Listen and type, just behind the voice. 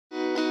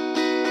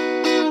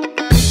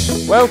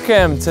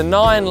Welcome to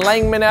 9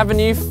 Langman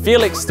Avenue,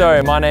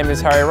 Felixstowe. My name is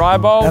Harry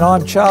Riebolge. And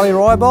I'm Charlie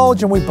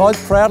Riebolge, and we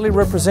both proudly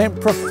represent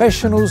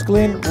Professionals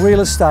Glen Real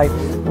Estate.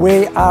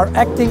 We are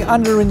acting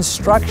under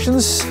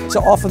instructions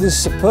to offer this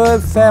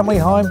superb family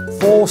home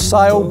for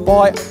sale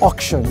by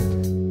auction.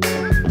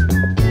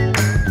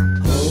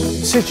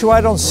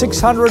 Situated on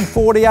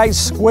 648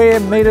 square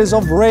metres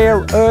of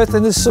rare earth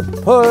in this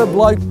superb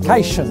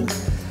location.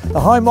 The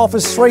home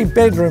offers 3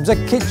 bedrooms, a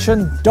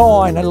kitchen,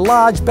 dine, a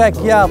large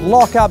backyard,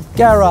 lock-up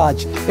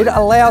garage. It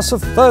allows for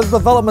further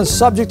development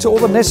subject to all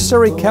the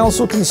necessary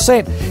council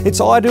consent.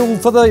 It's ideal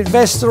for the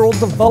investor or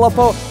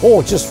developer,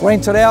 or just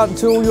rent it out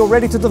until you're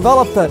ready to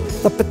develop it.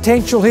 The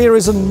potential here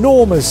is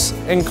enormous.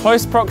 In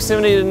close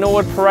proximity to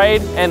Norwood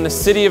Parade and the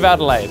City of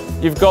Adelaide.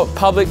 You've got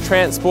public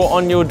transport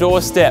on your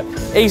doorstep.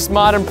 East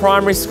Martin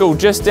Primary School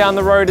just down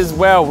the road as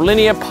well.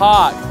 Linear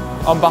Park.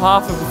 On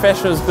behalf of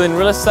Professionals Glen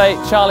Real Estate,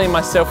 Charlie and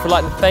myself would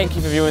like to thank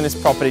you for viewing this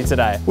property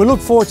today. We look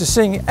forward to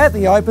seeing you at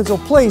the opens, or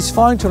please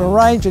phone to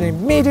arrange an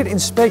immediate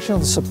inspection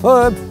of the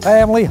superb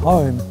family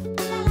home.